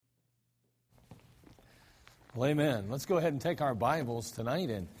Well, amen. Let's go ahead and take our Bibles tonight,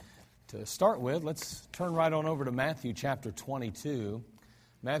 and to start with, let's turn right on over to Matthew chapter 22.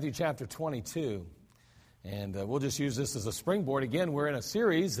 Matthew chapter 22. And we'll just use this as a springboard. Again, we're in a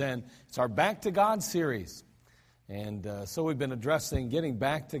series, and it's our Back to God series. And so we've been addressing getting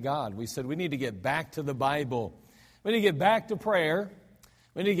back to God. We said we need to get back to the Bible. We need to get back to prayer.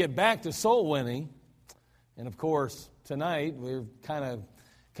 We need to get back to soul winning. And of course, tonight we're kind of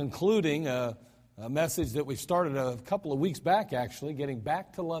concluding a message that we started a couple of weeks back, actually, getting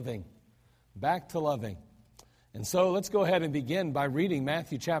back to loving. Back to loving. And so let's go ahead and begin by reading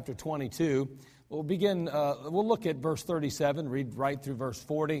Matthew chapter 22. We'll look at verse 37, read right through verse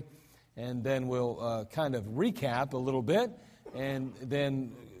 40, and then we'll kind of recap a little bit, and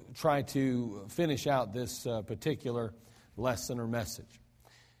then try to finish out this particular lesson or message.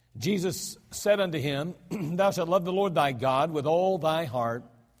 Jesus said unto him, Thou shalt love the Lord thy God with all thy heart,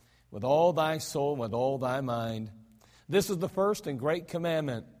 with all thy soul, with all thy mind. This is the first and great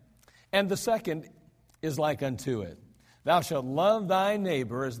commandment. And the second is like unto it. Thou shalt love thy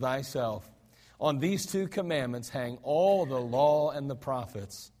neighbor as thyself. On these two commandments hang all the law and the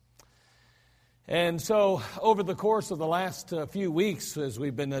prophets. And so over the course of the last few weeks, as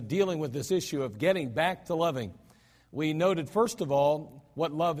we've been dealing with this issue of getting back to loving, we noted, first of all,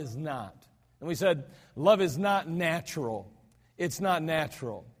 what love is not. And we said, love is not natural. It's not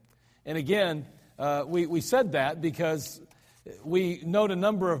natural. And again, we said that because we note a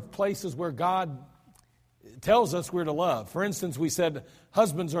number of places where God tells us we're to love. For instance, we said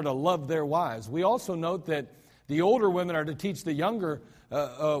husbands are to love their wives. We also note that the older women are to teach the younger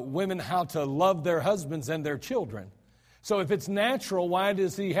women how to love their husbands and their children. So if it's natural, why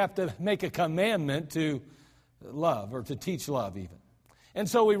does he have to make a commandment to love or to teach love even? And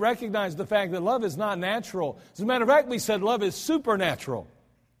so we recognize the fact that love is not natural. As a matter of fact, we said love is supernatural.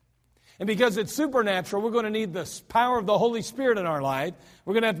 And because it's supernatural, we're going to need the power of the Holy Spirit in our life.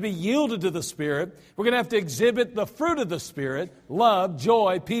 We're going to have to be yielded to the Spirit. We're going to have to exhibit the fruit of the Spirit: love,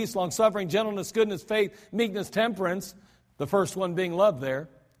 joy, peace, long-suffering, gentleness, goodness, faith, meekness, temperance. The first one being love there.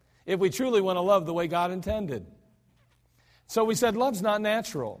 If we truly want to love the way God intended. So we said love's not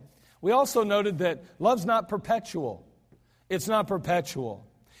natural. We also noted that love's not perpetual. It's not perpetual.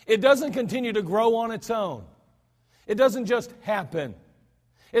 It doesn't continue to grow on its own. It doesn't just happen.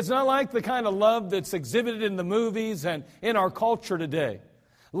 It's not like the kind of love that's exhibited in the movies and in our culture today.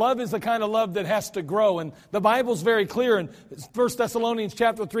 Love is the kind of love that has to grow. And the Bible's very clear. In 1 Thessalonians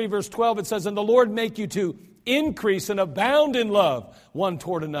chapter 3, verse 12, it says, And the Lord make you to increase and abound in love one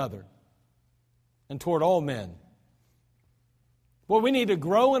toward another and toward all men. Well, we need to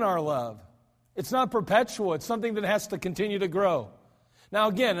grow in our love. It's not perpetual. It's something that has to continue to grow. Now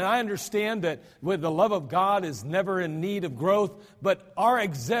again, and I understand that with the love of God is never in need of growth, but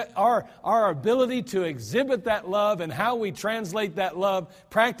our ability to exhibit that love and how we translate that love,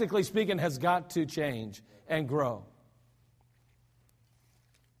 practically speaking, has got to change and grow.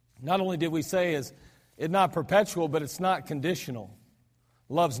 Not only did we say is it not perpetual, but it's not conditional.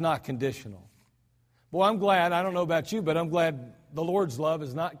 Love's not conditional. Boy, I'm glad, I don't know about you, but I'm glad the Lord's love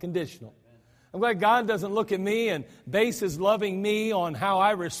is not conditional. I'm glad God doesn't look at me and base His loving me on how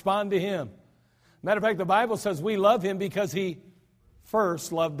I respond to Him. Matter of fact, the Bible says we love Him because He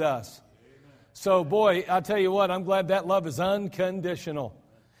first loved us. So, boy, I'll tell you what, I'm glad that love is unconditional.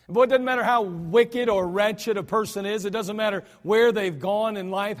 And boy, it doesn't matter how wicked or wretched a person is. It doesn't matter where they've gone in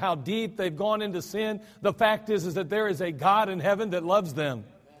life, how deep they've gone into sin. The fact is that there is a God in heaven that loves them.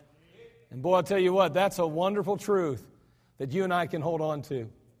 And boy, I'll tell you what, that's a wonderful truth that you and I can hold on to.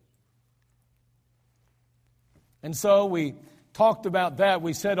 And so we talked about that.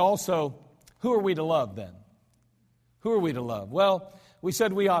 We said also, who are we to love then? Who are we to love? Well, we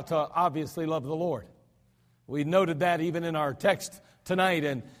said we ought to obviously love the Lord. We noted that even in our text tonight,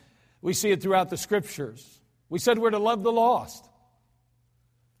 and we see it throughout the Scriptures. We said we're to love the lost.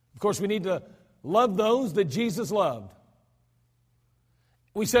 Of course, we need to love those that Jesus loved.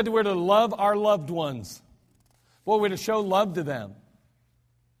 We said we're to love our loved ones. Well, we're to show love to them.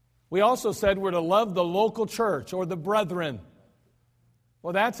 We also said we're to love the local church or the brethren.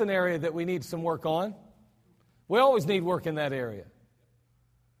 Well, that's an area that we need some work on. We always need work in that area.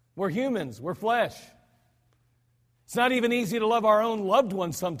 We're humans. We're flesh. It's not even easy to love our own loved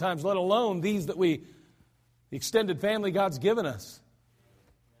ones sometimes, let alone these that the extended family God's given us.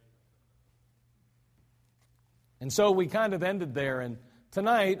 And so we kind of ended there. And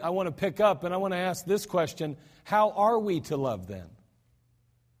tonight I want to pick up and I want to ask this question: how are we to love then?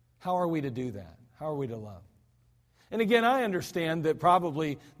 How are we to do that? How are we to love? And again, I understand that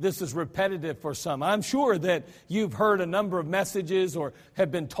probably this is repetitive for some. I'm sure that you've heard a number of messages or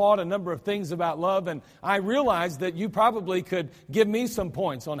have been taught a number of things about love, and I realize that you probably could give me some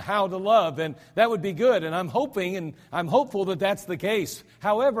points on how to love, and that would be good, and I'm hoping and I'm hopeful that that's the case.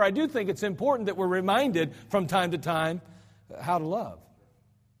 However, I do think it's important that we're reminded from time to time how to love.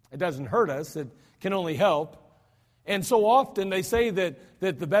 It doesn't hurt us, it can only help. And so often they say that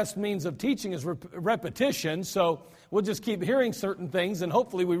the best means of teaching is repetition, so we'll just keep hearing certain things, and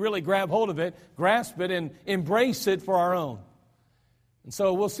hopefully we really grab hold of it, grasp it, and embrace it for our own. And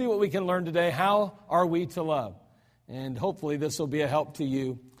so we'll see what we can learn today. How are we to love? And hopefully this will be a help to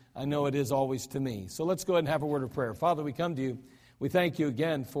you. I know it is always to me. So let's go ahead and have a word of prayer. Father, we come to you. We thank you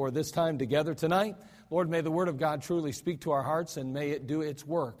again for this time together tonight. Lord, may the Word of God truly speak to our hearts, and may it do its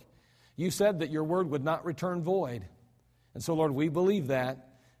work. You said that your Word would not return void. And so, Lord, we believe that.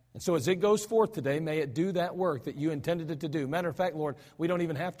 And so as it goes forth today, may it do that work that you intended it to do. Matter of fact, Lord, we don't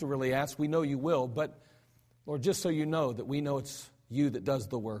even have to really ask. We know you will. But, Lord, just so you know that we know it's you that does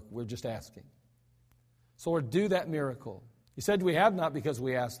the work, we're just asking. So, Lord, do that miracle. You said we have not because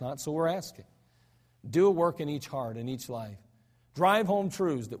we ask not, so we're asking. Do a work in each heart, in each life. Drive home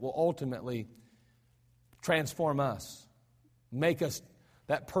truths that will ultimately transform us. Make us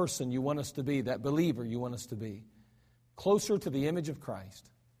that person you want us to be, that believer you want us to be. Closer to the image of Christ.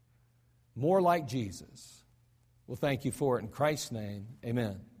 More like Jesus. Well, thank you for it in Christ's name.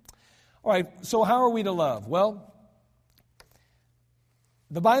 Amen. All right, so how are we to love? Well,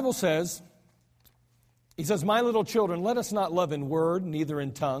 the Bible says, he says, "My little children, let us not love in word, neither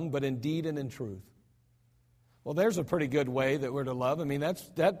in tongue, but in deed and in truth." Well, there's a pretty good way that we're to love. I mean,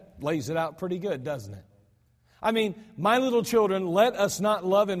 that lays it out pretty good, doesn't it? I mean, my little children, let us not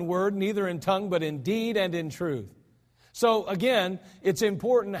love in word, neither in tongue, but in deed and in truth. So, again, it's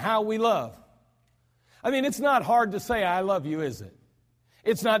important how we love. I mean, it's not hard to say, I love you, is it?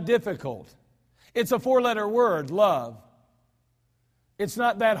 It's not difficult. It's a 4-letter word, love. It's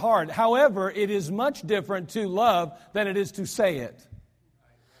not that hard. However, it is much different to love than it is to say it.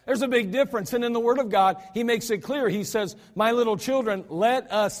 There's a big difference. And in the Word of God, He makes it clear. He says, "My little children,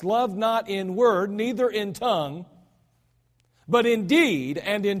 let us love not in word, neither in tongue, but in deed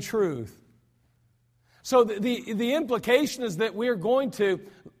and in truth." So the implication is that we're going to,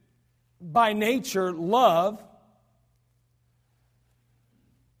 by nature, love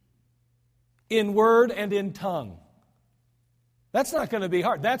in word and in tongue. That's not going to be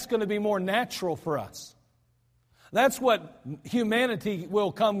hard. That's going to be more natural for us. That's what humanity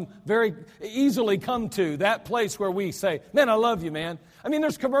will come very easily come to, that place where we say, "Man, I love you, man." I mean,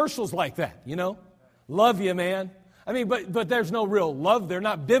 there's commercials like that, you know. "Love you, man." I mean, but there's no real love there,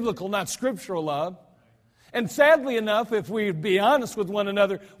 not biblical, not scriptural love. And sadly enough, if we be honest with one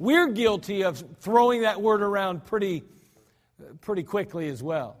another, we're guilty of throwing that word around pretty quickly as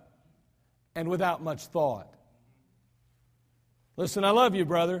well, and without much thought. "Listen, I love you,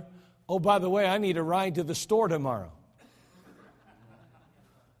 brother. Oh, by the way, I need a ride to the store tomorrow."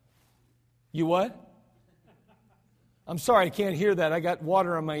 "You what?" "I'm sorry, I can't hear that. I got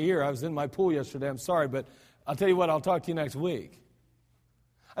water on my ear. I was in my pool yesterday. I'm sorry, but I'll tell you what, I'll talk to you next week."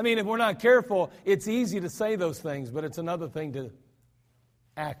 I mean, if we're not careful, it's easy to say those things, but it's another thing to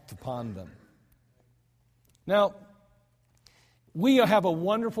act upon them. Now, we have a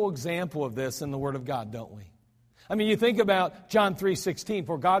wonderful example of this in the Word of God, don't we? I mean, you think about John 3:16,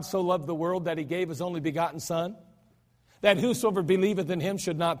 "For God so loved the world that He gave His only begotten Son, that whosoever believeth in Him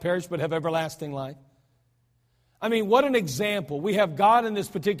should not perish but have everlasting life." I mean, what an example. We have God in this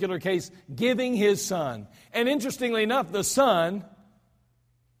particular case giving His Son. And interestingly enough, the Son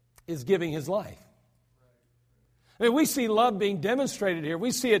is giving His life. I mean, we see love being demonstrated here.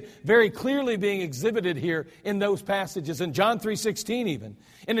 We see it very clearly being exhibited here in those passages, in John 3:16 even.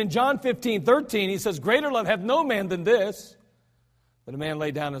 And in John 15:13, He says, "Greater love hath no man than this, but a man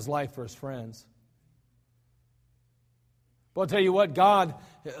lay down his life for his friends." But I'll tell you what, God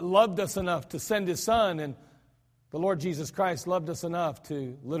loved us enough to send His Son, and the Lord Jesus Christ loved us enough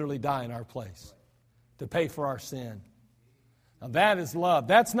to literally die in our place, to pay for our sin. Now that is love.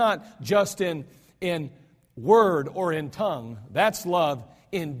 That's not just in word or in tongue. That's love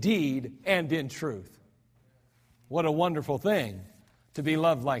in deed and in truth. What a wonderful thing to be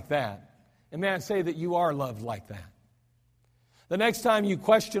loved like that. And may I say that you are loved like that. The next time you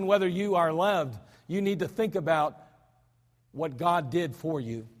question whether you are loved, you need to think about what God did for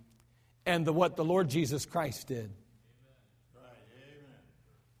you and what the Lord Jesus Christ did.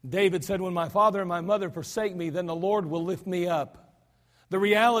 David said, "When my father and my mother forsake me, then the Lord will lift me up. The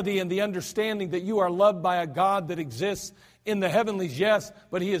reality and the understanding that you are loved by a God that exists in the heavenlies, yes,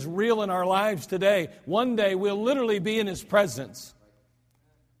 but He is real in our lives today. One day we'll literally be in His presence.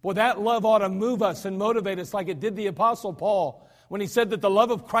 Well, that love ought to move us and motivate us like it did the Apostle Paul when he said that the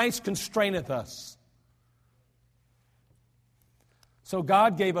love of Christ constraineth us. So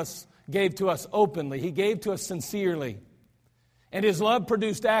God gave to us openly. He gave to us sincerely. And His love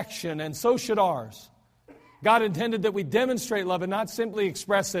produced action, and so should ours. God intended that we demonstrate love and not simply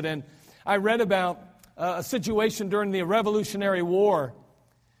express it. And I read about a situation during the Revolutionary War,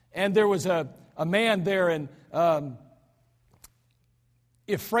 and there was a man there in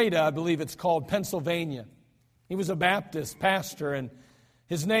Ephrata, I believe it's called, Pennsylvania. He was a Baptist pastor, and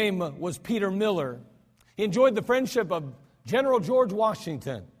his name was Peter Miller. He enjoyed the friendship of General George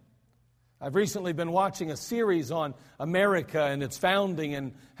Washington. I've recently been watching a series on America and its founding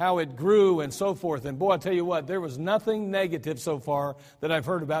and how it grew and so forth. And boy, I'll tell you what, there was nothing negative so far that I've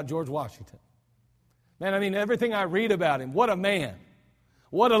heard about George Washington. Man, I mean, everything I read about him, what a man,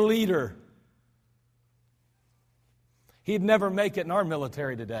 what a leader. He'd never make it in our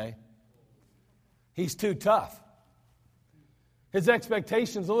military today. He's too tough. His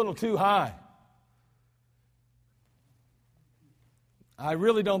expectations a little too high. I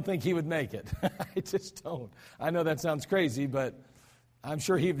really don't think he would make it. I just don't. I know that sounds crazy, but I'm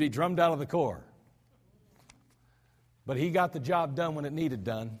sure he'd be drummed out of the Corps. But he got the job done when it needed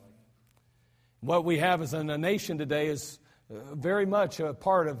done. What we have as a nation today is very much a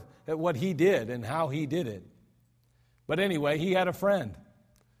part of what he did and how he did it. But anyway, he had a friend.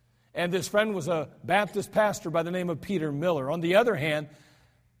 And this friend was a Baptist pastor by the name of Peter Miller. On the other hand,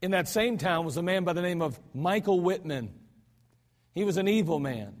 in that same town was a man by the name of Michael Whitman. He was an evil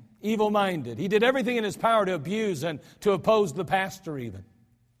man, evil-minded. He did everything in his power to abuse and to oppose the pastor even.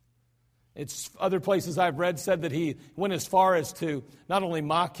 It's other places I've read said that he went as far as to not only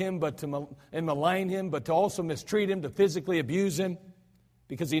mock him and malign him, but to also mistreat him, to physically abuse him,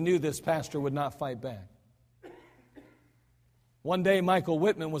 because he knew this pastor would not fight back. One day, Michael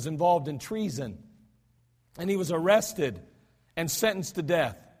Whitman was involved in treason, and he was arrested and sentenced to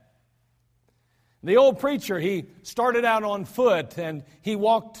death. The old preacher, he started out on foot, and he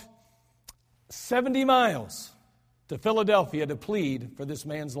walked 70 miles to Philadelphia to plead for this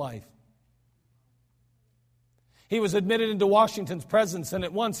man's life. He was admitted into Washington's presence, and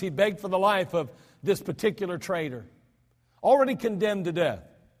at once he begged for the life of this particular traitor, already condemned to death.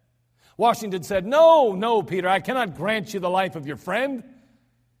 Washington said, No, Peter, I cannot grant you the life of your friend.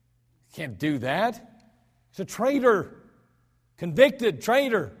 Can't do that. He's a traitor, convicted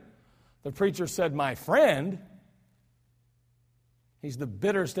traitor. The preacher said, my friend? He's the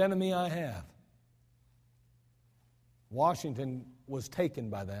bitterest enemy I have. Washington was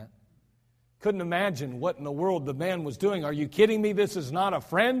taken by that. Couldn't imagine what in the world the man was doing. Are you kidding me? This is not a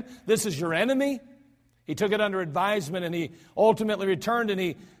friend. This is your enemy. He took it under advisement, and he ultimately returned, and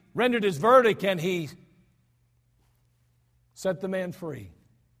he rendered his verdict, and he set the man free.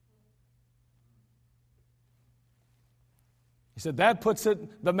 He said, that puts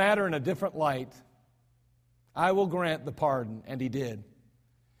the matter in a different light. I will grant the pardon. And he did.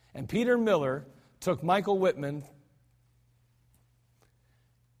 And Peter Miller took Michael Whitman,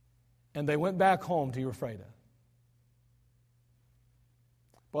 and they went back home to Ephrata.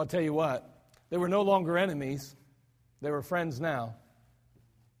 Well, I'll tell you what, they were no longer enemies. They were friends now.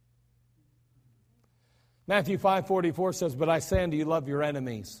 Matthew 5:44 says, but I say unto you, love your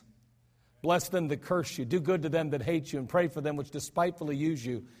enemies. Bless them that curse you. Do good to them that hate you, and pray for them which despitefully use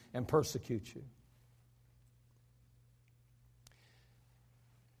you and persecute you.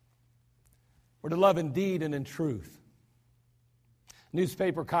 We're to love in deed and in truth.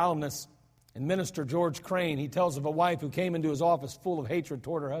 Newspaper columnist and minister George Crane, he tells of a wife who came into his office full of hatred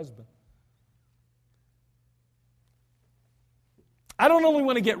toward her husband. I don't only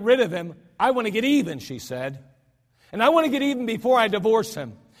want to get rid of him, I want to get even, she said. And I want to get even before I divorce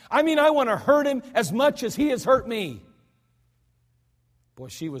him. I mean, I want to hurt him as much as he has hurt me. Boy,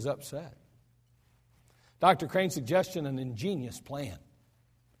 she was upset. Dr. Crane's suggestion, an ingenious plan.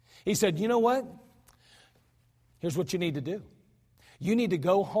 He said, you know what? Here's what you need to do. You need to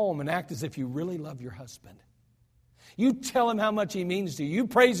go home and act as if you really love your husband. You tell him how much he means to you. You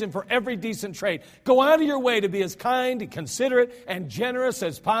praise him for every decent trait. Go out of your way to be as kind and considerate and generous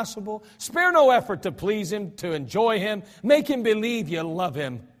as possible. Spare no effort to please him, to enjoy him. Make him believe you love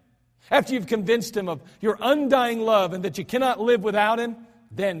him. After you've convinced him of your undying love and that you cannot live without him,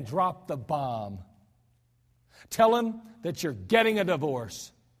 then drop the bomb. Tell him that you're getting a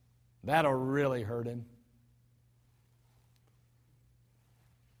divorce. That'll really hurt him.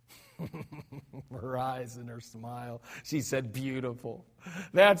 Her eyes and her smile. She said, beautiful.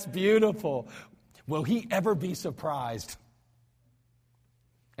 That's beautiful. Will he ever be surprised?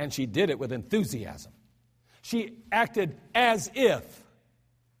 And she did it with enthusiasm. She acted as if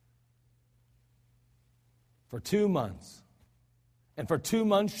for 2 months. And for 2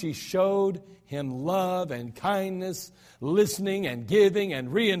 months she showed him love and kindness, listening and giving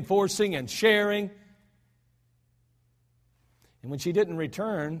and reinforcing and sharing. And when she didn't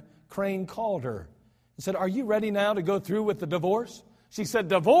return, Crane called her and said, are you ready now to go through with the divorce? She said,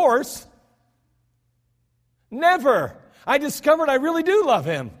 divorce? Never. I discovered I really do love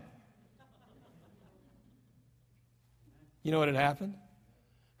him. You know what had happened?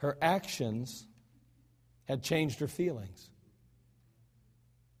 Her actions had changed her feelings.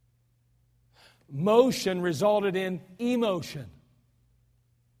 Motion resulted in emotion.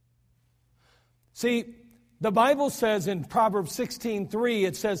 See, the Bible says in Proverbs 16:3,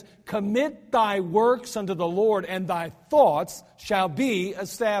 it says, commit thy works unto the Lord, and thy thoughts shall be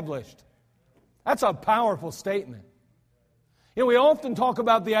established. That's a powerful statement. You know, we often talk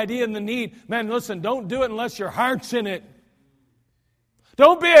about the idea and the need. Man, listen, don't do it unless your heart's in it.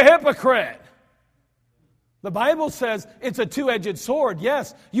 Don't be a hypocrite. The Bible says it's a two-edged sword.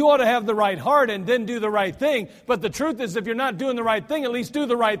 Yes, you ought to have the right heart and then do the right thing. But the truth is, if you're not doing the right thing, at least do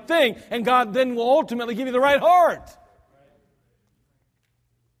the right thing. And God then will ultimately give you the right heart.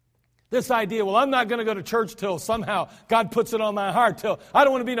 This idea, well, I'm not going to go to church till somehow God puts it on my heart. Till I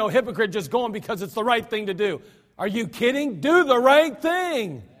don't want to be no hypocrite just going because it's the right thing to do. Are you kidding? Do the right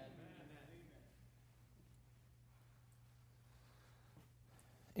thing.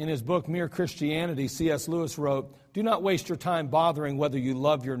 In his book, Mere Christianity, C.S. Lewis wrote, do not waste your time bothering whether you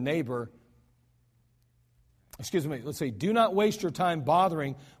love your neighbor. Do not waste your time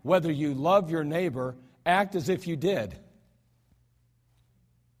bothering whether you love your neighbor. Act as if you did.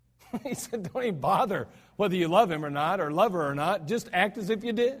 He said, don't even bother whether you love him or not, or love her or not. Just act as if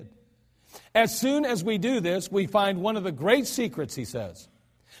you did. As soon as we do this, we find one of the great secrets, he says.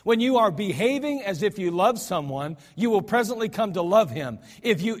 When you are behaving as if you love someone, you will presently come to love him.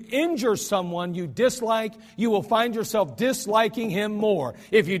 If you injure someone you dislike, you will find yourself disliking him more.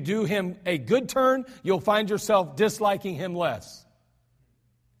 If you do him a good turn, you'll find yourself disliking him less.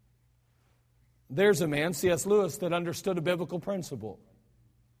 There's a man, C.S. Lewis, that understood a biblical principle.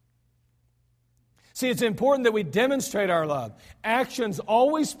 See, it's important that we demonstrate our love. Actions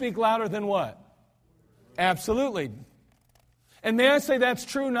always speak louder than what? Absolutely. And may I say that's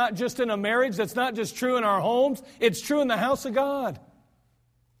true not just in a marriage, that's not just true in our homes, it's true in the house of God.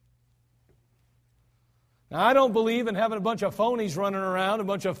 Now, I don't believe in having a bunch of phonies running around, a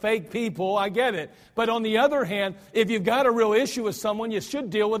bunch of fake people, I get it. But on the other hand, if you've got a real issue with someone, you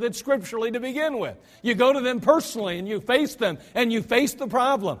should deal with it scripturally to begin with. You go to them personally and you face them and you face the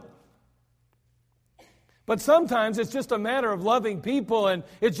problem. But sometimes it's just a matter of loving people, and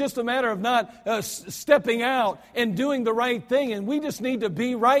it's just a matter of not stepping out and doing the right thing. And we just need to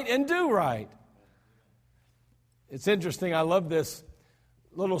be right and do right. It's interesting. I love this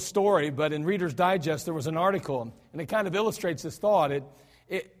little story, but in Reader's Digest there was an article, and it kind of illustrates this thought.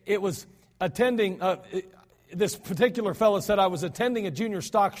 It was attending, this particular fellow said, I was attending a junior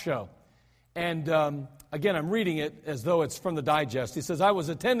stock show. And again, I'm reading it as though it's from the Digest. He says, I was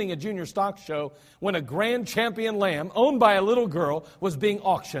attending a junior stock show when a grand champion lamb owned by a little girl was being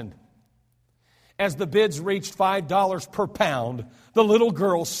auctioned. As the bids reached $5 per pound, the little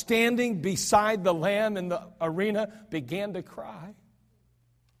girl standing beside the lamb in the arena began to cry.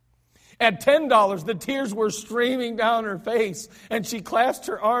 At $10, the tears were streaming down her face, and she clasped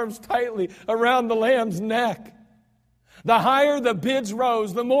her arms tightly around the lamb's neck. The higher the bids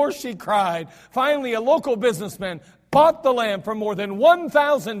rose, the more she cried. Finally, a local businessman bought the lamb for more than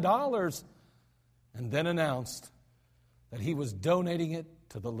 $1,000 and then announced that he was donating it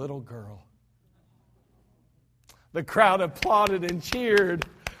to the little girl. The crowd applauded and cheered.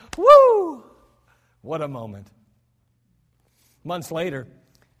 Woo! What a moment. Months later,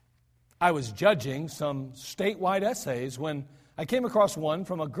 I was judging some statewide essays when I came across one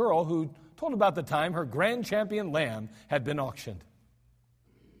from a girl who told about the time her grand champion lamb had been auctioned.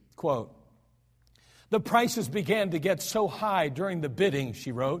 Quote, the prices began to get so high during the bidding,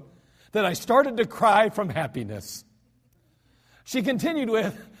 she wrote, that I started to cry from happiness. She continued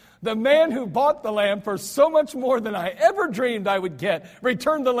with, the man who bought the lamb for so much more than I ever dreamed I would get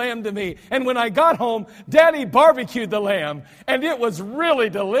returned the lamb to me. And when I got home, Daddy barbecued the lamb, and it was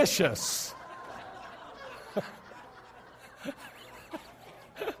really delicious.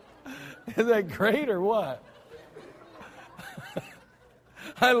 Is that great or what?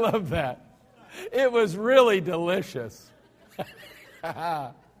 I love that. It was really delicious.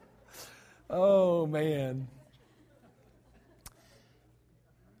 Oh, man.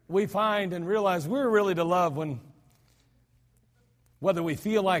 We find and realize we're really to love whether we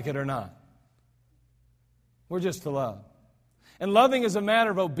feel like it or not. We're just to love. And loving is a matter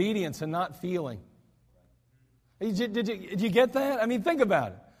of obedience and not feeling. Did you get that? I mean, think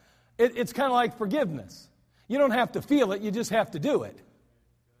about it. It's kind of like forgiveness. You don't have to feel it, you just have to do it.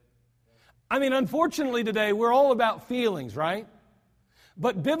 I mean, unfortunately today, we're all about feelings, right?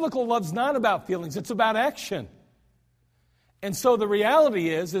 But biblical love's not about feelings, it's about action. And so the reality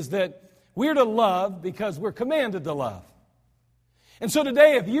is that we're to love because we're commanded to love. And so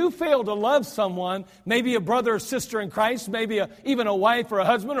today, if you fail to love someone, maybe a brother or sister in Christ, maybe even a wife or a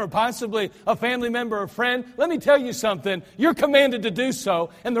husband or possibly a family member or friend, let me tell you something. You're commanded to do so.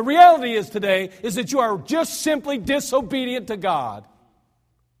 And the reality is today is that you are just simply disobedient to God.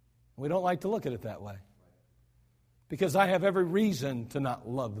 We don't like to look at it that way. Because I have every reason to not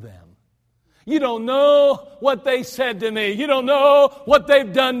love them. You don't know what they said to me. You don't know what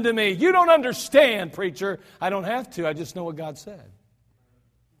they've done to me. You don't understand, preacher. I don't have to. I just know what God said.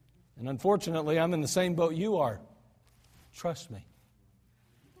 And unfortunately, I'm in the same boat you are. Trust me.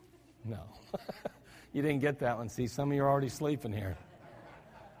 No. You didn't get that one. See, some of you are already sleeping here.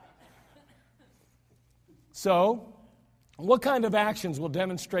 So, what kind of actions will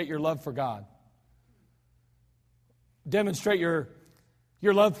demonstrate your love for God? Demonstrate your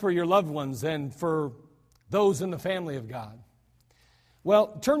love for your loved ones and for those in the family of God.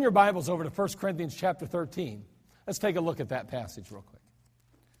 Well, turn your Bibles over to 1 Corinthians chapter 13. Let's take a look at that passage real quick.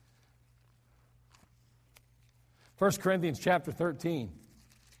 1 Corinthians chapter 13.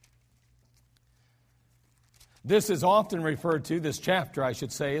 This is often referred to, this chapter I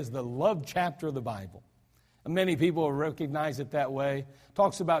should say, as the love chapter of the Bible. And many people recognize it that way. It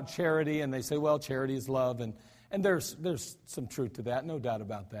talks about charity and they say, well, charity is love. And there's some truth to that, no doubt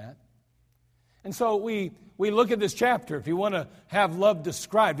about that. And so we look at this chapter. If you want to have love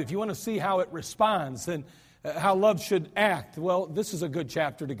described, if you want to see how it responds and how love should act, well, this is a good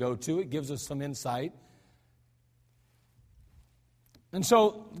chapter to go to. It gives us some insight. And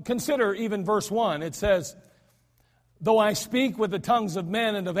so consider even verse 1. It says, though I speak with the tongues of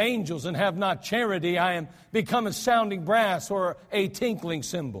men and of angels and have not charity, I am become a sounding brass or a tinkling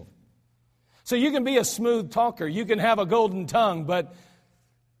cymbal. So you can be a smooth talker. You can have a golden tongue, but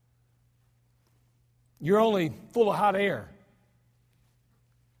you're only full of hot air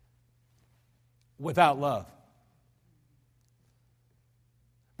without love.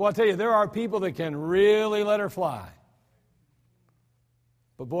 Well, I'll tell you, there are people that can really let her fly.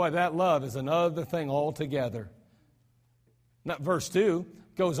 But boy, that love is another thing altogether. Now, verse 2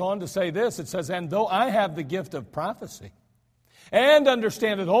 goes on to say this. It says, and though I have the gift of prophecy, and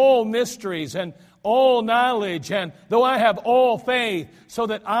understandeth all mysteries and all knowledge, and though I have all faith, so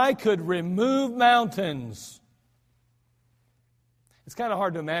that I could remove mountains. It's kind of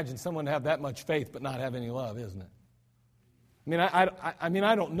hard to imagine someone have that much faith but not have any love, isn't it? I mean,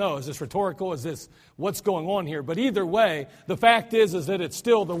 I don't know. Is this rhetorical? Is this what's going on here? But either way, the fact is that it's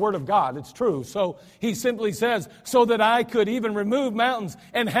still the Word of God. It's true. So he simply says, so that I could even remove mountains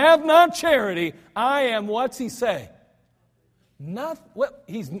and have not charity, I am, what's he say? What?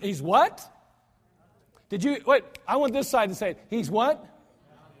 He's what? Did you, wait, I want this side to say it. He's what?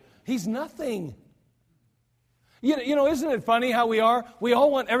 He's nothing. You know, isn't it funny how we are? We all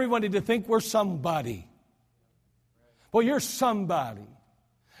want everybody to think we're somebody. Well, you're somebody.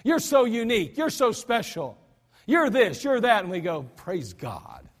 You're so unique. You're so special. You're this, you're that. And we go, praise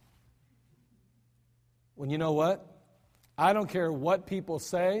God. When you know what? I don't care what people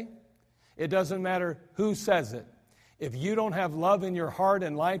say. It doesn't matter who says it. If you don't have love in your heart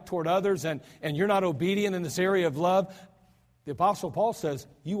and life toward others and you're not obedient in this area of love, the Apostle Paul says,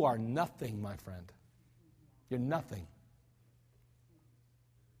 you are nothing, my friend. You're nothing.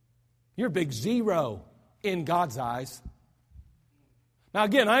 You're a big zero in God's eyes. Now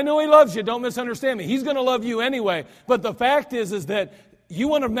again, I know He loves you. Don't misunderstand me. He's going to love you anyway. But the fact is that you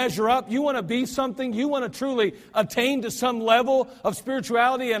want to measure up, you want to be something, you want to truly attain to some level of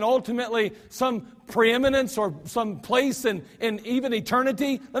spirituality and ultimately some preeminence or some place in even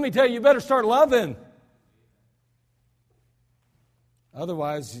eternity. Let me tell you, you better start loving.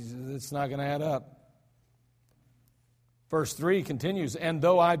 Otherwise, it's not going to add up. Verse 3 continues, and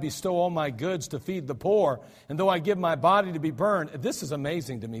though I bestow all my goods to feed the poor, and though I give my body to be burned, this is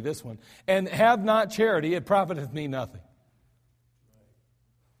amazing to me, this one, and have not charity, it profiteth me nothing.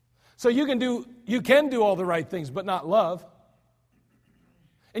 So you can do all the right things, but not love.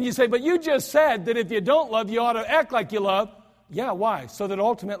 And you say, but you just said that if you don't love, you ought to act like you love. Yeah, why? So that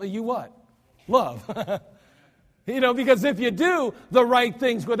ultimately you what? Love. Because if you do the right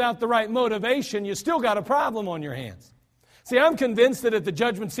things without the right motivation, you still got a problem on your hands. See, I'm convinced that at the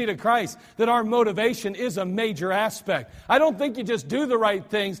judgment seat of Christ, that our motivation is a major aspect. I don't think you just do the right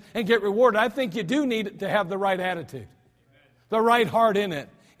things and get rewarded. I think you do need to have the right attitude, the right heart in it.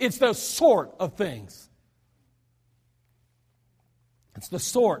 It's the sort of things. It's the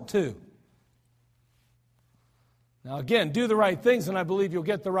sort, too. Now, again, do the right things, and I believe you'll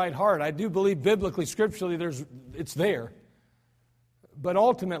get the right heart. I do believe biblically, scripturally, it's there. But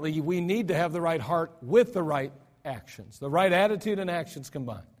ultimately, we need to have the right heart with the right actions, the right attitude and actions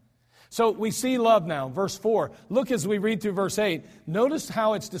combined. So we see love now, verse 4. Look as we read through verse 8. Notice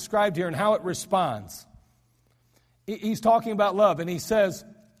how it's described here and how it responds. He's talking about love, and he says,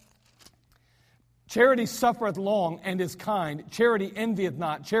 charity suffereth long and is kind. Charity envieth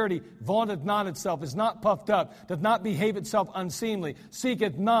not. Charity vaunteth not itself, is not puffed up, doth not behave itself unseemly,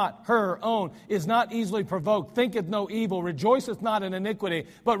 seeketh not her own, is not easily provoked, thinketh no evil, rejoiceth not in iniquity,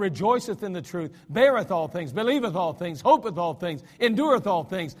 but rejoiceth in the truth, beareth all things, believeth all things, hopeth all things, endureth all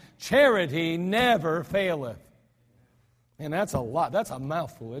things. Charity never faileth. And that's a lot. That's a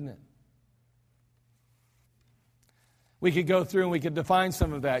mouthful, isn't it? We could go through and we could define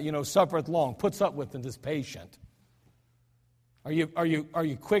some of that. Suffereth long, puts up with, and is patient. Are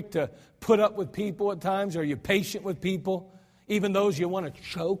you quick to put up with people at times? Are you patient with people, even those you want to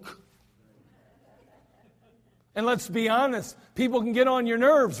choke? And let's be honest, people can get on your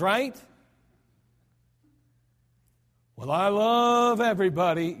nerves, right? Well, I love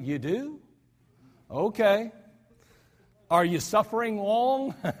everybody. You do? Okay. Are you suffering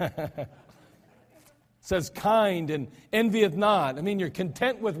long? Says kind and envieth not. I mean, you're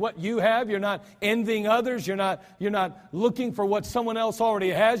content with what you have. You're not envying others. You're not looking for what someone else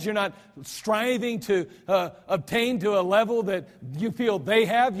already has. You're not striving to obtain to a level that you feel they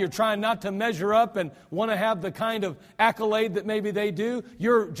have. You're trying not to measure up and want to have the kind of accolade that maybe they do.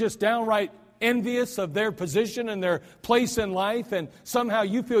 You're just downright envious of their position and their place in life, and somehow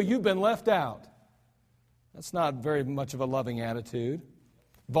you feel you've been left out. That's not very much of a loving attitude.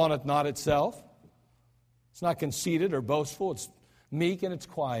 Vaunteth not itself. It's not conceited or boastful. It's meek and it's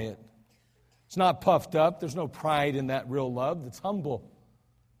quiet. It's not puffed up. There's no pride in that real love. It's humble.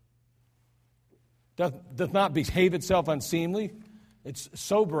 Doth not behave itself unseemly. It's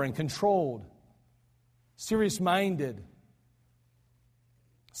sober and controlled. Serious-minded.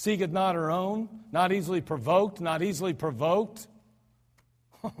 Seeketh not her own. Not easily provoked. Not easily provoked.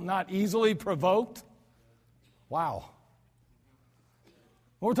 Not easily provoked. Wow.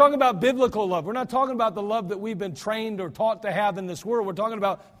 When we're talking about biblical love, we're not talking about the love that we've been trained or taught to have in this world. We're talking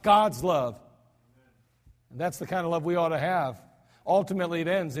about God's love. And that's the kind of love we ought to have. Ultimately, it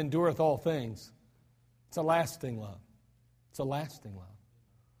ends, endureth all things. It's a lasting love. It's a lasting love.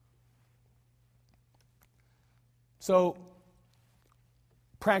 So,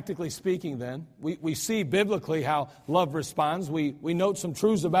 practically speaking then, we see biblically how love responds. We note some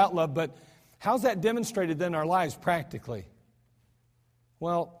truths about love, but how's that demonstrated then in our lives practically?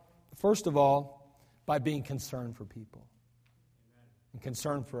 Well, first of all, by being concerned for people and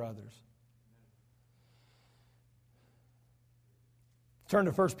concerned for others. Turn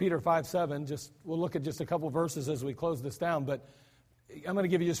to 1 Peter 5:7. We'll look at just a couple verses as we close this down, but I'm going to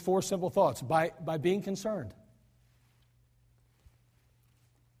give you just 4 simple thoughts. By being concerned.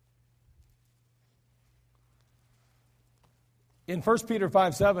 In 1 Peter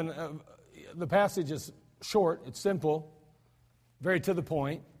 5:7, the passage is short, it's simple. Very to the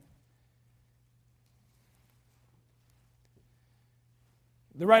point.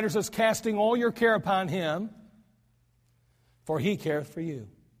 The writer says, casting all your care upon him, for he careth for you.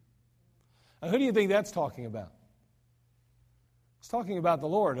 Now, who do you think that's talking about? It's talking about the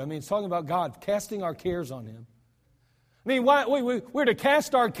Lord. It's talking about God, casting our cares on him. Why we're to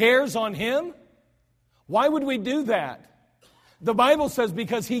cast our cares on him? Why would we do that? The Bible says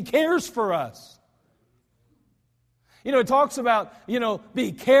because he cares for us. It talks about,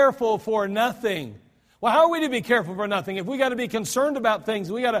 be careful for nothing. Well, how are we to be careful for nothing? If we got to be concerned about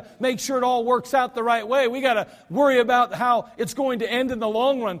things, we got to make sure it all works out the right way. We got to worry about how it's going to end in the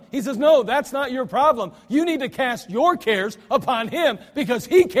long run. He says, no, that's not your problem. You need to cast your cares upon him because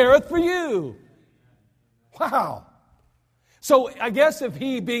he careth for you. Wow. So I guess if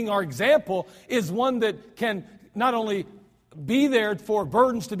he, being our example, is one that can not only be there for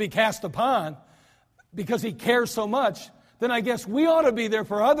burdens to be cast upon, because he cares so much, then I guess we ought to be there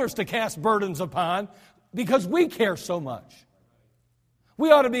for others to cast burdens upon because we care so much.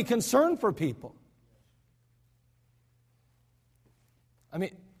 We ought to be concerned for people.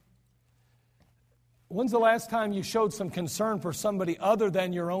 When's the last time you showed some concern for somebody other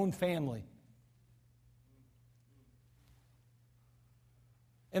than your own family?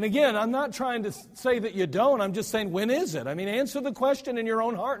 And again, I'm not trying to say that you don't. I'm just saying, when is it? I mean, answer the question in your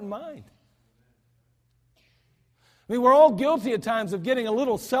own heart and mind. I mean, we're all guilty at times of getting a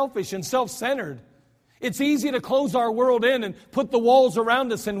little selfish and self-centered. It's easy to close our world in and put the walls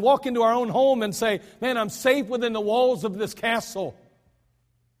around us and walk into our own home and say, man, I'm safe within the walls of this castle.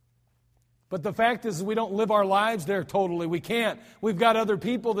 But the fact is, we don't live our lives there totally. We can't. We've got other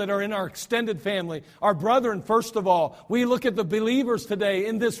people that are in our extended family. Our brethren, first of all. We look at the believers today,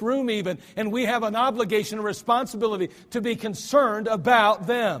 in this room even, and we have an obligation and responsibility to be concerned about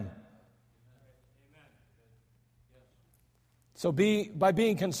them. So by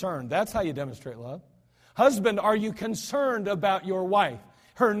being concerned, that's how you demonstrate love. Husband, are you concerned about your wife?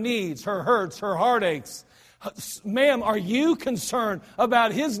 Her needs, her hurts, her heartaches. Ma'am, are you concerned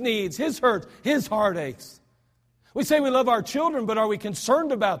about his needs, his hurts, his heartaches? We say we love our children, but are we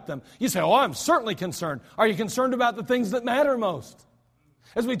concerned about them? You say, oh, I'm certainly concerned. Are you concerned about the things that matter most?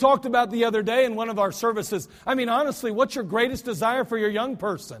 As we talked about the other day in one of our services, I mean, honestly, what's your greatest desire for your young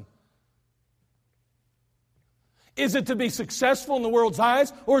person? Is it to be successful in the world's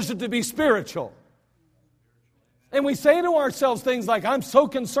eyes, or is it to be spiritual? And we say to ourselves things like, I'm so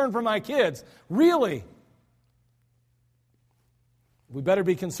concerned for my kids. Really? We better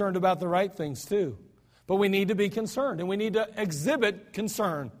be concerned about the right things too. But we need to be concerned, and we need to exhibit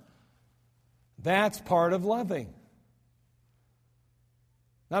concern. That's part of loving.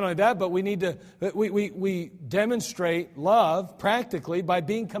 Not only that, but we need to we demonstrate love practically by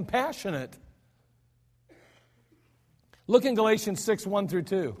being compassionate. Look in Galatians 6, 1 through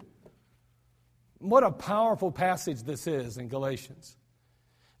 2. What a powerful passage this is in Galatians.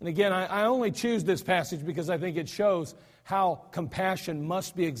 And again, I only choose this passage because I think it shows how compassion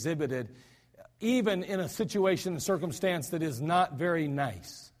must be exhibited even in a situation and circumstance that is not very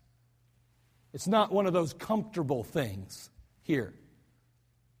nice. It's not one of those comfortable things here.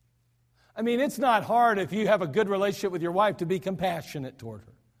 I mean, it's not hard if you have a good relationship with your wife to be compassionate toward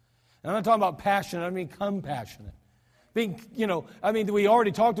her. And I'm not talking about passionate, I mean compassionate. We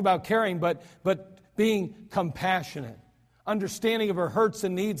already talked about caring, but being compassionate. Understanding of her hurts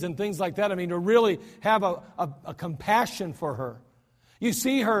and needs and things like that. I mean, to really have a compassion for her. You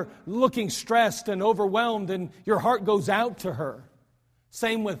see her looking stressed and overwhelmed, and your heart goes out to her.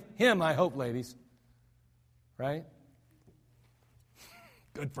 Same with him, I hope, ladies. Right?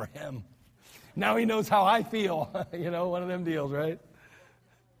 Good for him. Now he knows how I feel. One of them deals, right?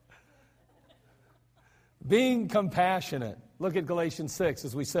 Being compassionate. Look at Galatians 6,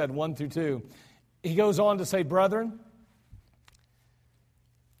 as we said, 1 through 2. He goes on to say, brethren,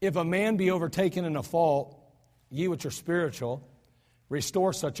 if a man be overtaken in a fault, ye which are spiritual,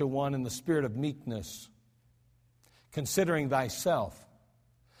 restore such a one in the spirit of meekness, considering thyself,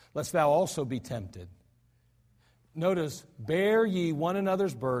 lest thou also be tempted. Notice, bear ye one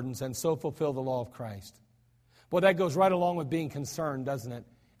another's burdens, and so fulfill the law of Christ. Well, that goes right along with being concerned, doesn't it?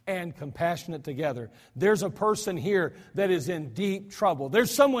 And compassionate together. There's a person here that is in deep trouble.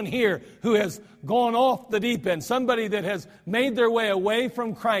 There's someone here who has gone off the deep end. Somebody that has made their way away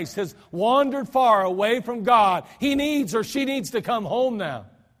from Christ, has wandered far away from God. He needs or she needs to come home now.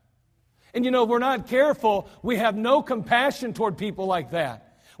 And if we're not careful, we have no compassion toward people like that.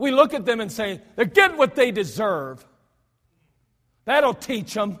 We look at them and say, they're getting what they deserve. That'll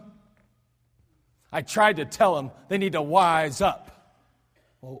teach them. I tried to tell them they need to wise up.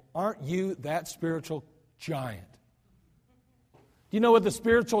 Well, aren't you that spiritual giant? Do you know what the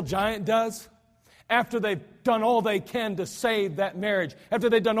spiritual giant does? After they've done all they can to save that marriage,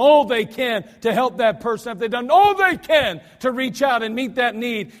 after they've done all they can to help that person, after they've done all they can to reach out and meet that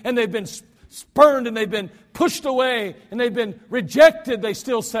need, and they've been spurned and they've been pushed away and they've been rejected, they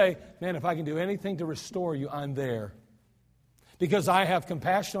still say, man, if I can do anything to restore you, I'm there. Because I have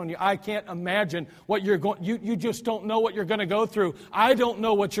compassion on you. I can't imagine what you're going. You just don't know what you're going to go through. I don't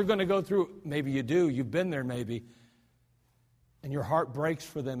know what you're going to go through. Maybe you do. You've been there maybe. And your heart breaks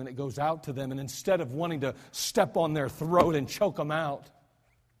for them and it goes out to them. And instead of wanting to step on their throat and choke them out,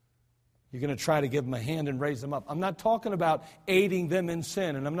 you're going to try to give them a hand and raise them up. I'm not talking about aiding them in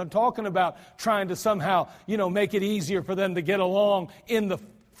sin. And I'm not talking about trying to somehow, make it easier for them to get along in the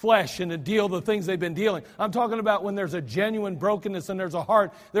flesh and to deal the things they've been dealing. I'm talking about when there's a genuine brokenness and there's a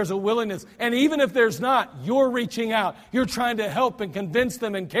heart, there's a willingness. And even if there's not, you're reaching out. You're trying to help and convince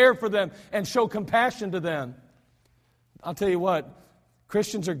them and care for them and show compassion to them. I'll tell you what,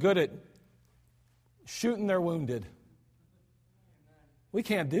 Christians are good at shooting their wounded. We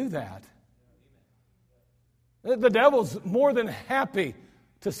can't do that. The devil's more than happy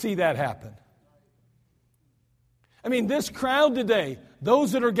to see that happen. I mean, this crowd today,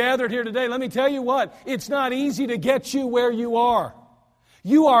 those that are gathered here today, let me tell you what, it's not easy to get you where you are.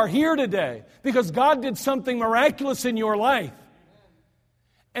 You are here today because God did something miraculous in your life.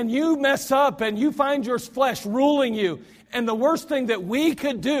 And you mess up and you find your flesh ruling you. And the worst thing that we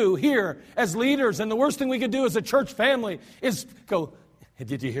could do here as leaders, and the worst thing we could do as a church family, is go, hey,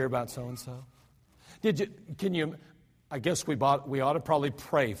 did you hear about so-and-so? I guess we ought to probably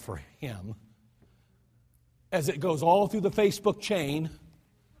pray for him as it goes all through the Facebook chain.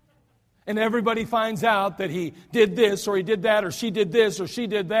 And everybody finds out that he did this or he did that or she did this or she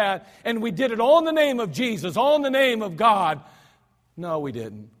did that. And we did it all in the name of Jesus, all in the name of God. No, we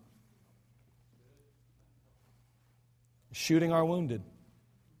didn't. Shooting our wounded.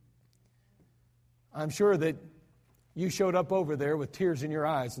 I'm sure that you showed up over there with tears in your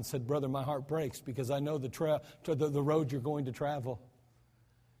eyes and said, brother, my heart breaks because I know the road you're going to travel.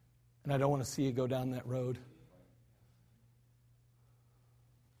 And I don't want to see you go down that road.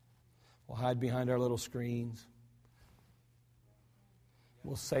 We'll hide behind our little screens.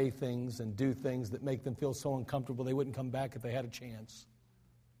 We'll say things and do things that make them feel so uncomfortable they wouldn't come back if they had a chance.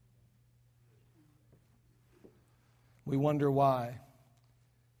 We wonder why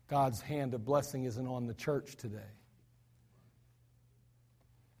God's hand of blessing isn't on the church today.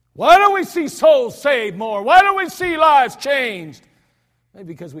 Why don't we see souls saved more? Why don't we see lives changed? Maybe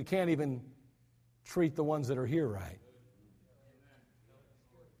because we can't even treat the ones that are here right.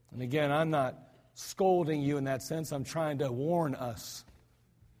 And again, I'm not scolding you in that sense. I'm trying to warn us.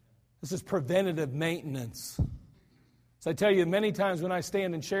 This is preventative maintenance. So I tell you, many times when I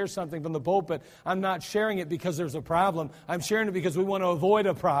stand and share something from the pulpit, I'm not sharing it because there's a problem. I'm sharing it because we want to avoid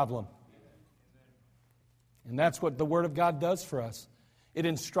a problem. And that's what the Word of God does for us. It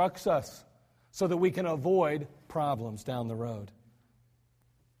instructs us so that we can avoid problems down the road.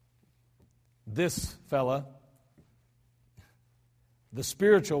 This fella, the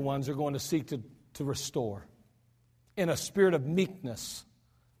spiritual ones are going to seek to restore in a spirit of meekness.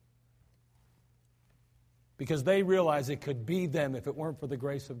 Because they realize it could be them if it weren't for the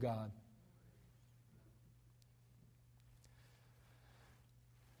grace of God.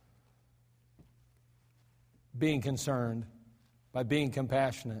 Being concerned, by being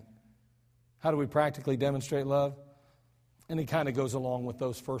compassionate. How do we practically demonstrate love? And it kind of goes along with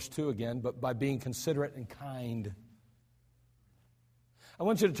those first two again, but by being considerate and kind. I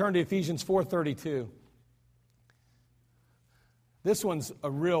want you to turn to Ephesians 4:32. This one's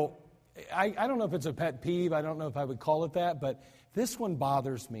a real... I don't know if it's a pet peeve. I don't know if I would call it that, but this one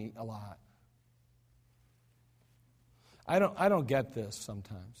bothers me a lot. I don't get this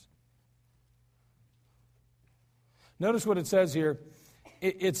sometimes. Notice what it says here.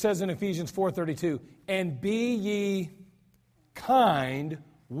 It says in Ephesians 4:32, and be ye kind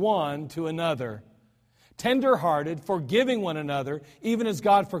one to another, tender-hearted, forgiving one another, even as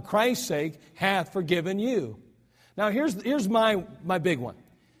God for Christ's sake hath forgiven you. Now here's my big one.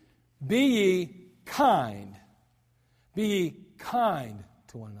 Be ye kind. Be ye kind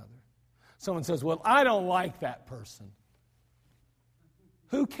to one another. Someone says, well, I don't like that person.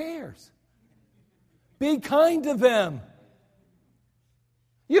 Who cares? Be kind to them.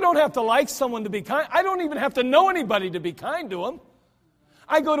 You don't have to like someone to be kind. I don't even have to know anybody to be kind to them.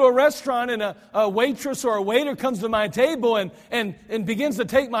 I go to a restaurant and a waitress or a waiter comes to my table and begins to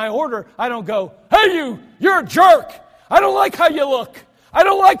take my order. I don't go, hey, you're a jerk. I don't like how you look. I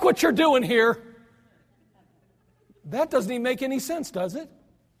don't like what you're doing here. That doesn't even make any sense, does it?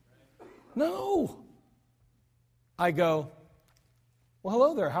 No. I go, well,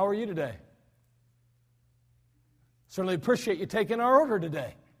 hello there. How are you today? Certainly appreciate you taking our order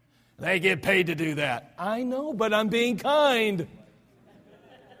today. They get paid to do that. I know, but I'm being kind.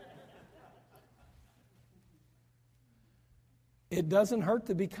 It doesn't hurt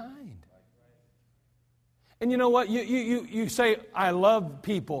to be kind. And you know what? You say, I love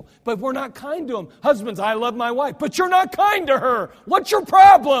people, but we're not kind to them. Husbands, I love my wife, but you're not kind to her. What's your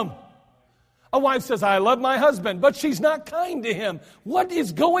problem? A wife says, I love my husband, but she's not kind to him. What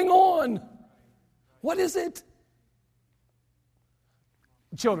is going on? What is it?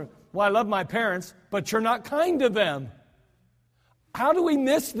 Children, well, I love my parents, but you're not kind to them. How do we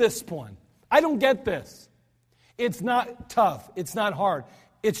miss this point? I don't get this. It's not tough. It's not hard.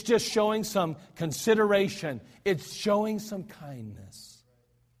 It's just showing some consideration. It's showing some kindness.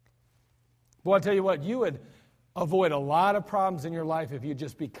 Boy, I'll tell you what, you would avoid a lot of problems in your life if you'd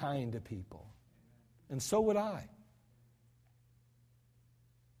just be kind to people. And so would I.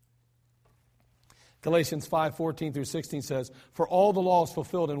 Galatians 5:14-16 says, for all the law is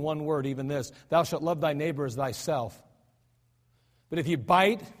fulfilled in one word, even this, thou shalt love thy neighbor as thyself. But if you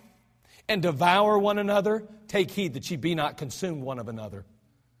bite and devour one another, take heed that ye be not consumed one of another.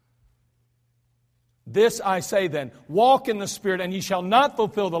 This I say then, walk in the Spirit, and ye shall not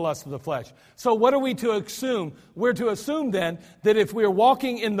fulfill the lust of the flesh. So what are we to assume? We're to assume then that if we are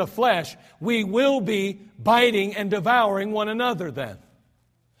walking in the flesh, we will be biting and devouring one another then.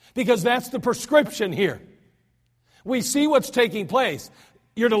 Because that's the prescription here. We see what's taking place.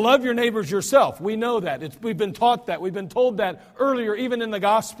 You're to love your neighbors yourself. We know that. We've been taught that. We've been told that earlier, even in the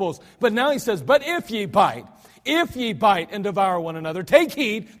Gospels. But now he says, but if ye bite and devour one another, take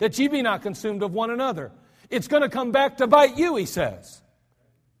heed that ye be not consumed of one another. It's going to come back to bite you, he says.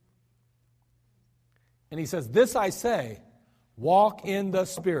 And he says, this I say, walk in the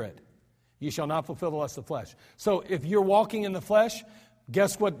Spirit. Ye shall not fulfill the lust of the flesh. So if you're walking in the flesh,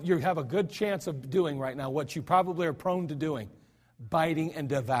 guess what you have a good chance of doing right now, what you probably are prone to doing? Biting and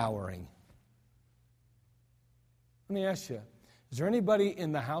devouring. Let me ask you, is there anybody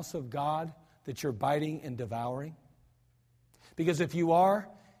in the house of God that you're biting and devouring? Because if you are,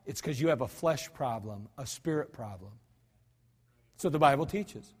 it's because you have a flesh problem, a spirit problem. That's what the Bible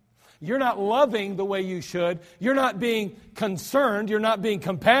teaches. You're not loving the way you should. You're not being concerned. You're not being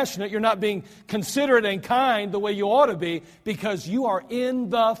compassionate. You're not being considerate and kind the way you ought to be because you are in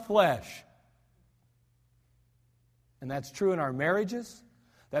the flesh. And that's true in our marriages.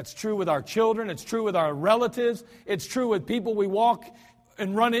 That's true with our children. It's true with our relatives. It's true with people we walk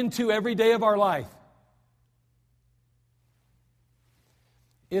and run into every day of our life.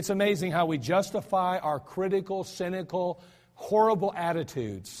 It's amazing how we justify our critical, cynical, horrible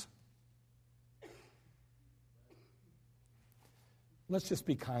attitudes. Let's just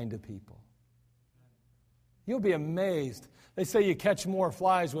be kind to people. You'll be amazed. They say you catch more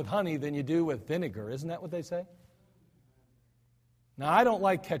flies with honey than you do with vinegar. Isn't that what they say? Now, I don't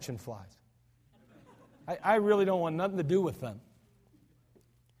like catching flies. I really don't want nothing to do with them.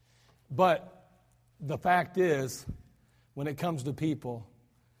 But the fact is, when it comes to people,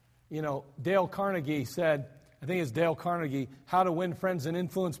 you know, Dale Carnegie said, I think it's Dale Carnegie, How to Win Friends and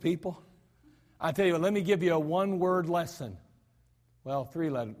Influence People. I tell you what, let me give you a one-word lesson. Well,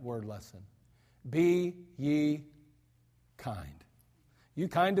 three-word lesson. Be ye kind. You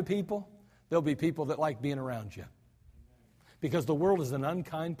kind to people, there'll be people that like being around you. Because the world is an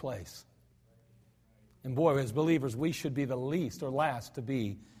unkind place. And boy, as believers, we should be the least or last to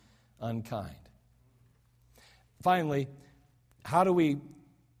be unkind. Finally, how do we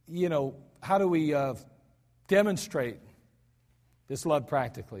demonstrate this love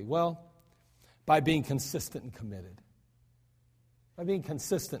practically? Well, by being consistent and committed. By being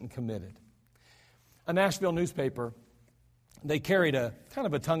consistent and committed. A Nashville newspaper, they carried a kind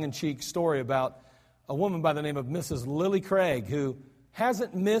of a tongue-in-cheek story about a woman by the name of Mrs. Lily Craig, who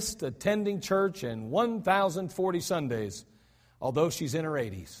hasn't missed attending church in 1,040 Sundays, although she's in her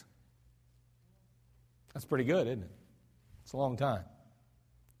 80s. That's pretty good, isn't it? It's a long time.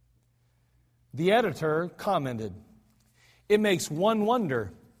 The editor commented, "It makes one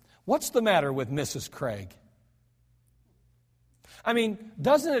wonder, what's the matter with Mrs. Craig? I mean,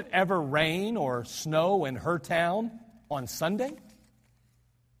 doesn't it ever rain or snow in her town on Sunday?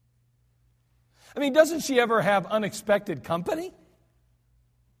 I mean, doesn't she ever have unexpected company?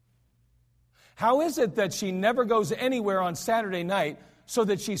 How is it that she never goes anywhere on Saturday night so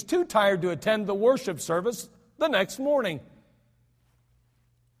that she's too tired to attend the worship service the next morning?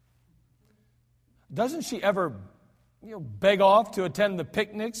 Doesn't she ever beg off to attend the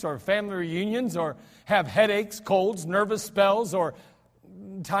picnics or family reunions or have headaches, colds, nervous spells, or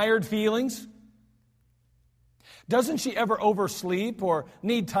tired feelings? Doesn't she ever oversleep or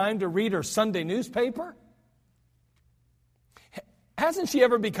need time to read her Sunday newspaper? Hasn't she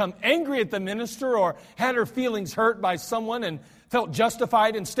ever become angry at the minister or had her feelings hurt by someone and felt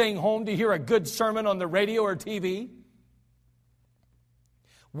justified in staying home to hear a good sermon on the radio or TV?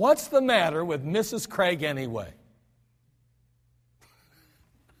 What's the matter with Mrs. Craig anyway?"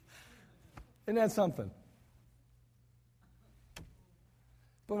 Isn't that something?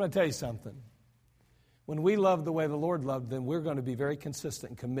 But I'm going to tell you something. When we love the way the Lord loved, then we're going to be very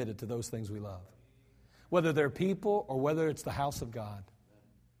consistent and committed to those things we love. Whether they're people or whether it's the house of God.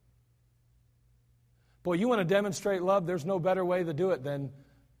 Boy, you want to demonstrate love, there's no better way to do it than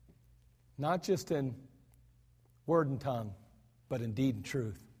not just in word and tongue, but in deed and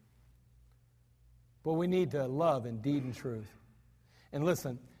truth. But we need to love in deed and truth. And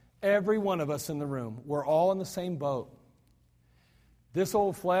listen, every one of us in the room, we're all in the same boat. This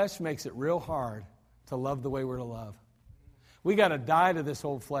old flesh makes it real hard to love the way we're to love. We got to die to this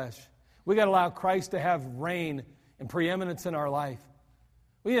old flesh. We got to allow Christ to have reign and preeminence in our life.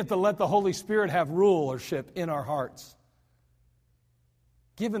 We have to let the Holy Spirit have rulership in our hearts.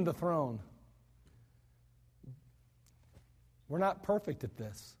 Give Him the throne. We're not perfect at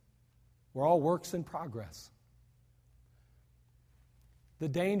this. We're all works in progress. The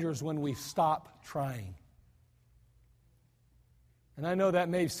danger is when we stop trying. And I know that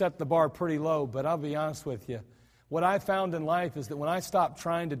may set the bar pretty low, but I'll be honest with you. What I found in life is that when I stop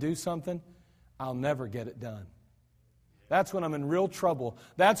trying to do something, I'll never get it done. That's when I'm in real trouble.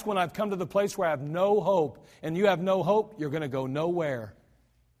 That's when I've come to the place where I have no hope. And you have no hope, you're going to go nowhere.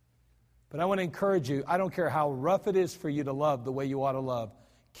 But I want to encourage you, I don't care how rough it is for you to love the way you ought to love.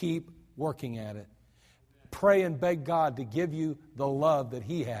 Keep working at it. Pray and beg God to give you the love that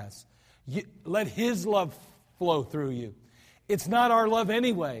He has. Let His love flow through you. It's not our love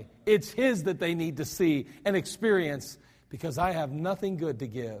anyway. It's His that they need to see and experience, because I have nothing good to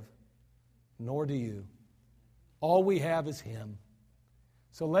give, nor do you. All we have is Him.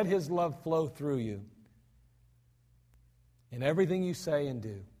 So let His love flow through you. In everything you say and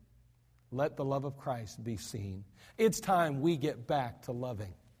do, let the love of Christ be seen. It's time we get back to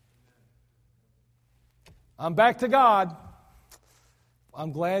loving. I'm back to God.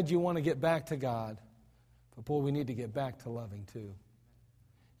 I'm glad you want to get back to God. But boy, we need to get back to loving too.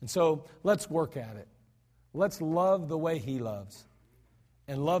 And so let's work at it. Let's love the way He loves.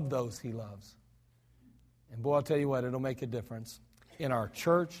 And love those He loves. And boy, I'll tell you what, it'll make a difference in our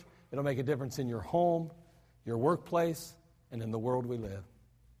church. It'll make a difference in your home, your workplace, and in the world we live.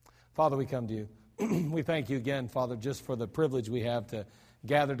 Father, we come to you. We thank you again, Father, just for the privilege we have to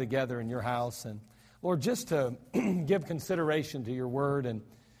gather together in your house. And Lord, just to give consideration to your word. And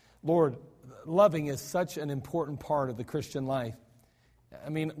Lord, loving is such an important part of the Christian life. I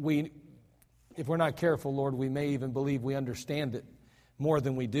mean, if we're not careful, Lord, we may even believe we understand it more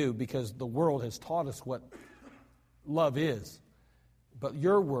than we do, because the world has taught us what love is. But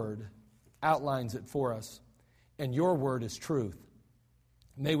your word outlines it for us, and your word is truth.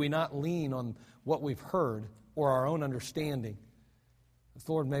 May we not lean on what we've heard or our own understanding.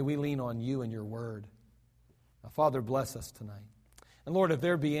 Lord, may we lean on you and your word. Now, Father, bless us tonight. And Lord, if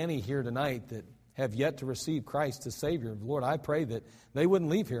there be any here tonight that have yet to receive Christ as Savior, Lord, I pray that they wouldn't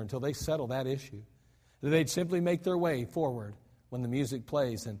leave here until they settle that issue. That they'd simply make their way forward when the music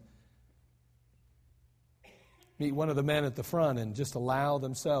plays and meet one of the men at the front and just allow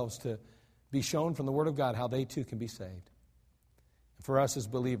themselves to be shown from the Word of God how they too can be saved. And for us as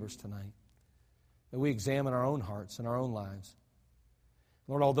believers tonight, that we examine our own hearts and our own lives.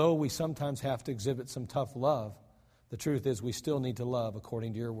 Lord, although we sometimes have to exhibit some tough love, the truth is we still need to love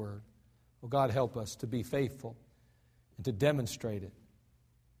according to your word. Well, God, help us to be faithful and to demonstrate it,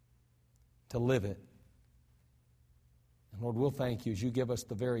 to live it. And Lord, we'll thank you as you give us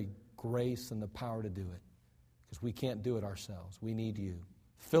the very grace and the power to do it, because we can't do it ourselves. We need you.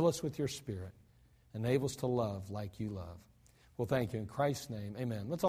 Fill us with your Spirit. Enable us to love like you love. Well, thank you. In Christ's name, amen. Let's all